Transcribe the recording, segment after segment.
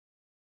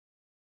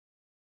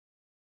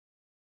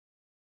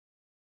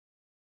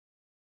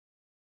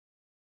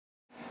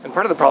And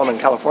part of the problem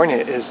in California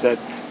is that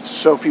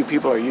so few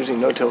people are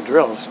using no-till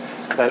drills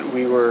that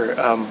we were,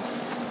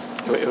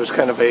 it was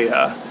kind of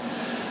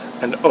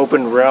an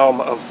open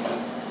realm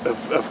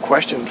of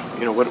questions.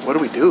 You know, what do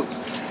we do?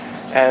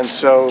 And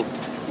so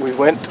we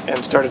went and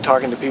started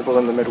talking to people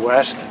in the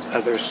Midwest.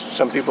 There's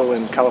some people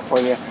in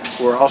California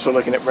who are also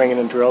looking at bringing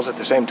in drills at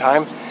the same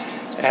time.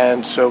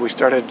 And so we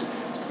started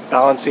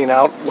balancing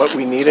out what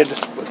we needed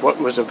with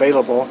what was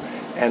available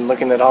and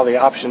looking at all the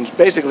options.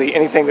 Basically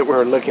anything that we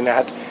were looking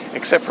at,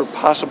 except for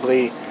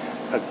possibly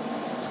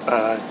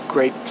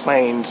Great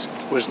Plains,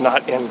 was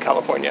not in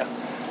California.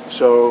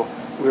 So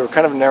we were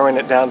kind of narrowing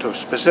it down to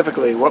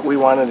specifically what we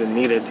wanted and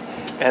needed,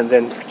 and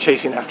then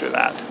chasing after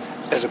that,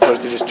 as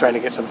opposed to just trying to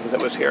get something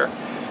that was here.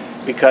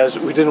 Because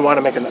we didn't want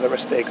to make another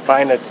mistake.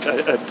 Buying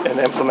an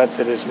implement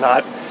that is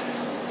not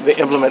the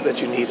implement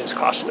that you need is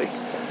costly.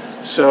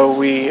 So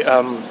we,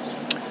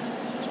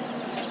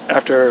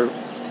 after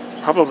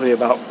probably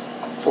about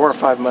 4 or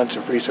 5 months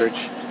of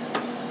research,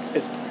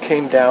 it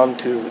came down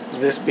to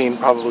this being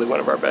probably one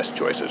of our best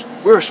choices.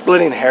 We were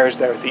splitting hairs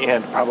there at the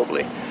end,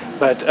 probably,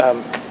 but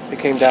it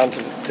came down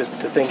to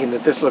thinking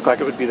that this looked like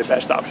it would be the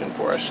best option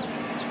for us.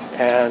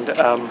 And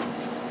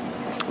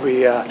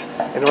we,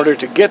 in order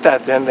to get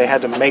that, then they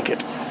had to make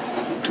it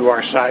to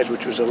our size,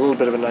 which was a little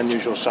bit of an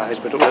unusual size,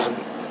 but it wasn't.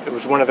 It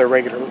was one of their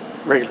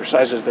regular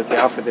sizes that they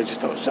offer. They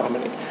just don't sell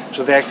many.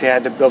 So they actually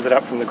had to build it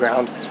up from the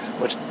ground,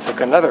 which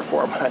took another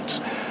 4 months.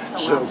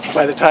 So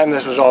by the time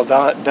this was all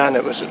done,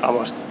 it was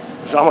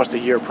almost a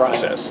year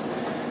process.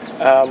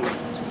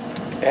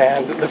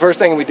 And the first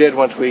thing we did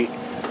once this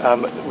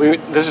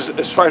is,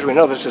 as far as we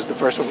know, this is the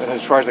first one, and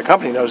as far as the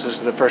company knows, this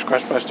is the first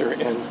CrustBuster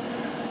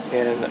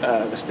in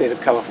the state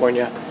of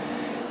California.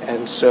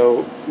 And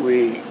so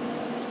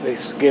they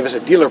gave us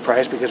a dealer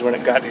price because when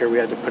it got here we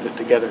had to put it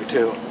together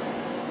too.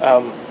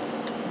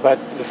 But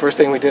the first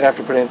thing we did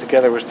after putting it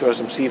together was throw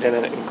some seed in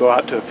it and go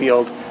out to a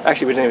field.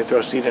 Actually, we didn't even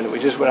throw seed in it. We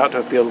just went out to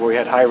a field where we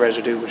had high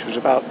residue, which was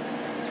about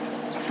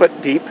a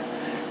foot deep,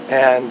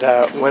 and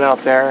went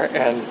out there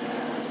and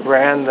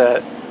ran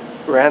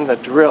the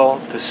drill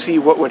to see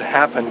what would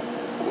happen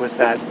with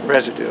that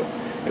residue.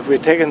 If we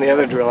had taken the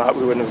other drill out,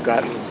 we wouldn't have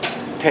gotten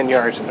 10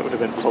 yards and it would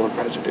have been full of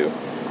residue.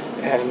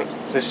 And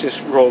this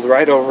just rolled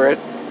right over it.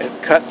 It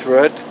cut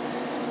through it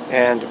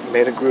and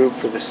made a groove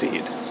for the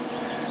seed.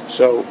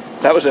 So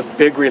that was a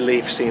big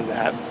relief seeing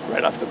that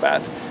right off the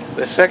bat.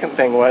 The second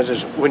thing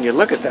is when you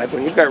look at that,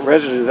 when you've got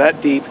residue that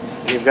deep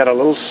and you've got a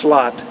little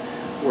slot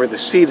where the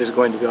seed is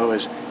going to go,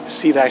 is the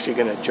seed actually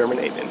going to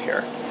germinate in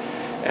here?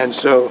 And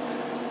so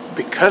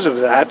because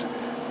of that,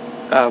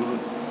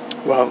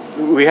 well,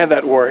 we had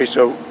that worry,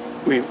 so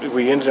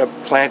we ended up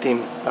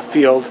planting a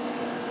field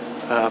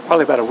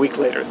probably about a week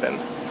later then,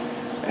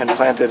 and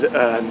planted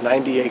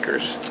 90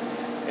 acres.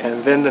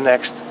 And then the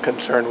next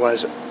concern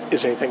was,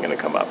 is anything going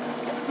to come up?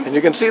 And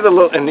you can see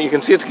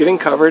it's getting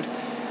covered,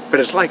 but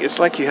it's like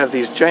you have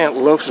these giant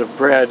loaves of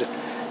bread,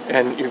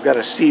 and you've got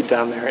a seed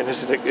down there. And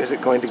is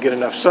it going to get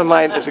enough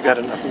sunlight? Has it got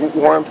enough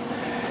warmth?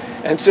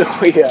 And so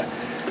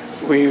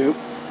we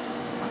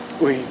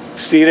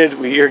seeded,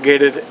 we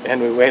irrigated,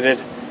 and we waited.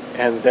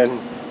 And then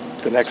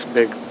the next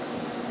big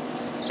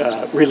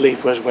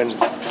relief was when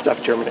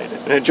stuff germinated,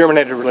 and it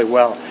germinated really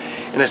well.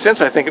 In a sense,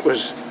 I think it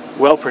was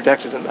well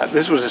protected in that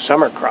this was a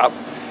summer crop,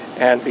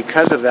 and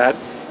because of that,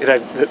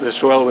 the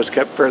soil was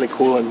kept fairly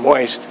cool and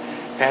moist,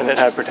 and it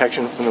had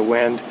protection from the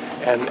wind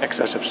and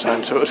excessive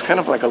sun. So it was kind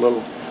of like a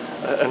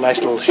nice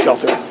little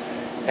shelter,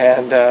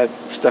 and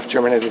stuff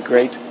germinated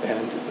great,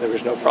 and there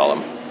was no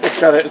problem. It's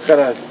got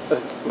a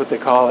what they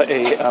call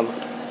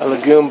a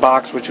legume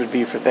box, which would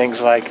be for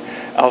things like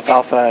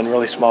alfalfa and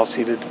really small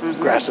seeded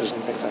grasses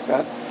and things like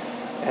that,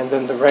 and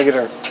then the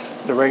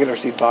regular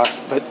seed box.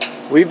 But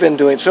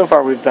so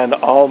far we've done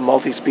all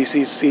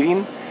multi-species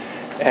seeding,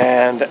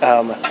 and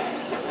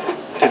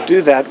to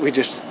do that, we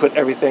just put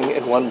everything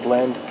in one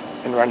blend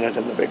and run it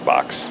in the big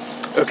box.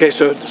 Okay,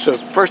 so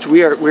first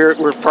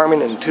we're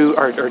farming in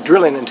or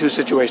drilling in 2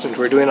 situations.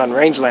 We're doing on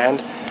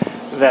rangeland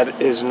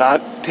that is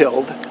not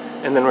tilled,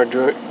 and then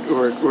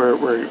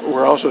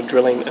we're also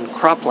drilling in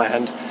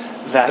cropland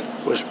that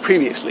was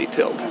previously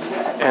tilled.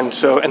 And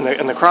so in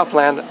the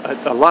cropland,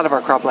 a lot of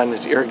our cropland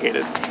is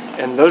irrigated,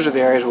 and those are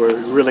the areas where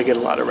we really get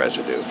a lot of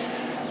residue.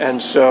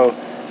 And so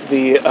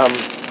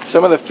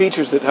some of the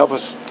features that help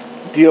us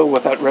deal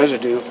with that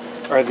residue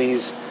are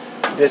these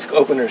disc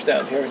openers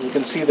down here. And you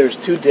can see there's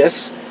 2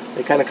 discs.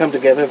 They kind of come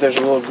together. There's a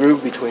little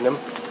groove between them,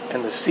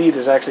 and the seed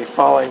is actually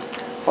falling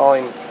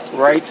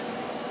right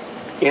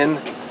in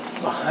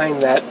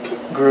behind that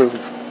groove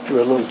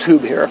through a little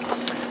tube here.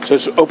 So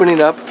it's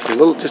opening up a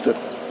little, just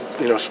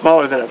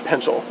smaller than a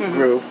pencil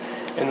groove,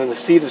 and then the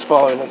seed is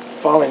falling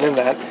in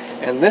that,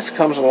 and this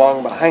comes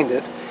along behind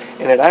it,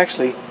 and it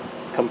actually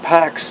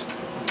compacts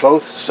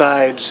both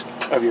sides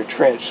of your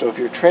trench. So if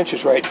your trench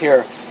is right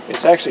here,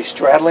 it's actually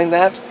straddling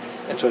that,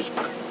 and so it's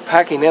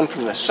packing in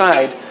from the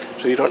side,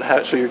 so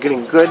you're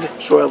getting good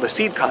soil to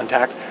seed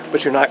contact,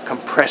 but you're not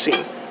compressing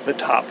the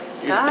top.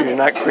 Got You're it.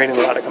 not creating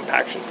a lot of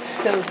compaction.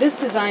 So this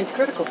design's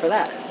critical for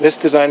that. This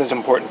design is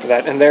important for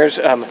that. And there's,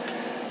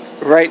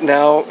 right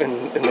now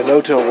in the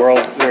no-till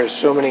world, there's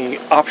so many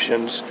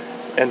options,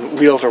 and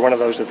wheels are one of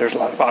those that there's a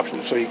lot of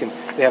options. So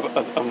they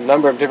have a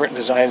number of different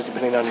designs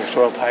depending on your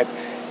soil type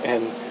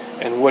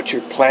and what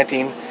you're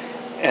planting.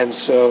 And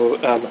so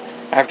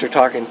after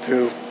talking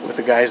through with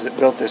the guys that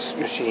built this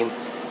machine,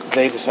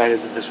 they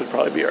decided that this would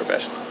probably be our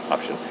best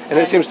option. And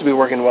it seems to be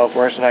working well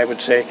for us, and I would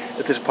say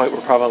at this point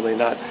we're probably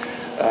not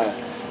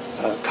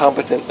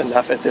competent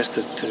enough at this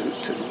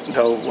to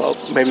know, well,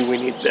 maybe we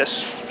need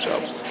this. So,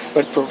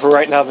 but for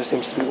right now, this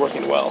seems to be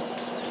working well.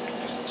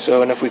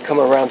 So, and if we come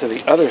around to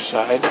the other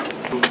side,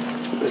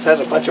 this has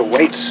a bunch of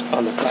weights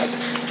on the front.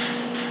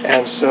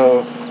 And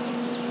so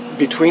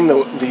between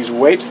these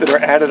weights that are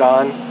added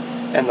on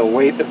and the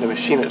weight of the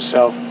machine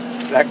itself,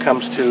 that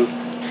comes to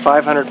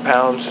 500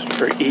 pounds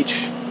for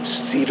each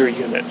seeder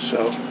unit.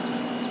 So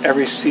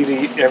every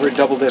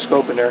double disc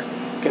opener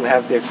can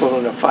have the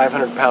equivalent of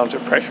 500 pounds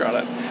of pressure on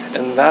it.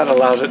 And that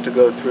allows it to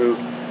go through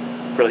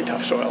really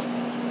tough soil.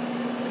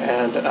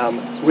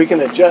 And we can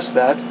adjust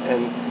that,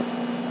 and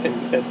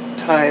at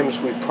times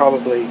we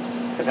probably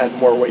have had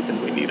more weight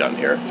than we need on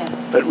here.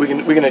 Yeah. But we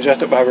can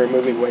adjust it by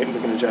removing weight, and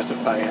we can adjust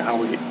it by how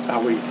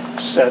we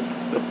set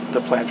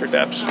the planter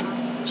depths.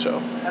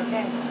 So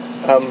Okay.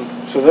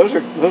 so those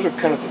are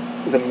kind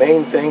of the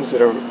main things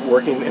that are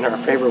working in our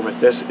favor with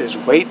this is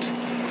weight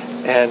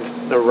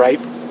and the right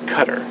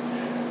cutter.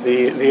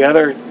 The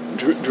other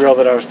drill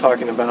that I was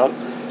talking about,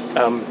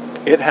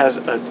 it has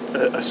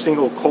a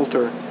single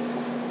coulter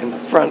in the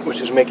front,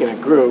 which is making a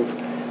groove,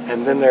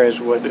 and then there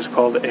is what is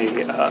called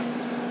a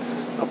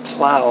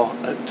plow,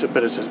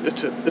 but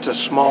it's a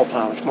small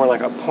plow. It's more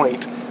like a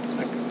point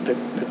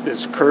that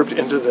is curved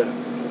into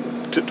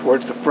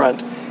towards the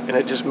front, and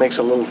it just makes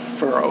a little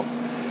furrow.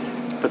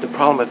 But the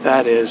problem with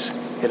that is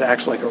it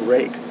acts like a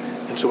rake,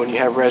 and so when you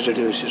have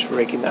residue, it's just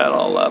raking that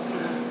all up.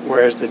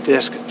 Whereas the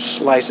disc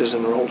slices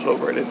and rolls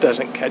over it; it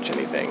doesn't catch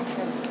anything.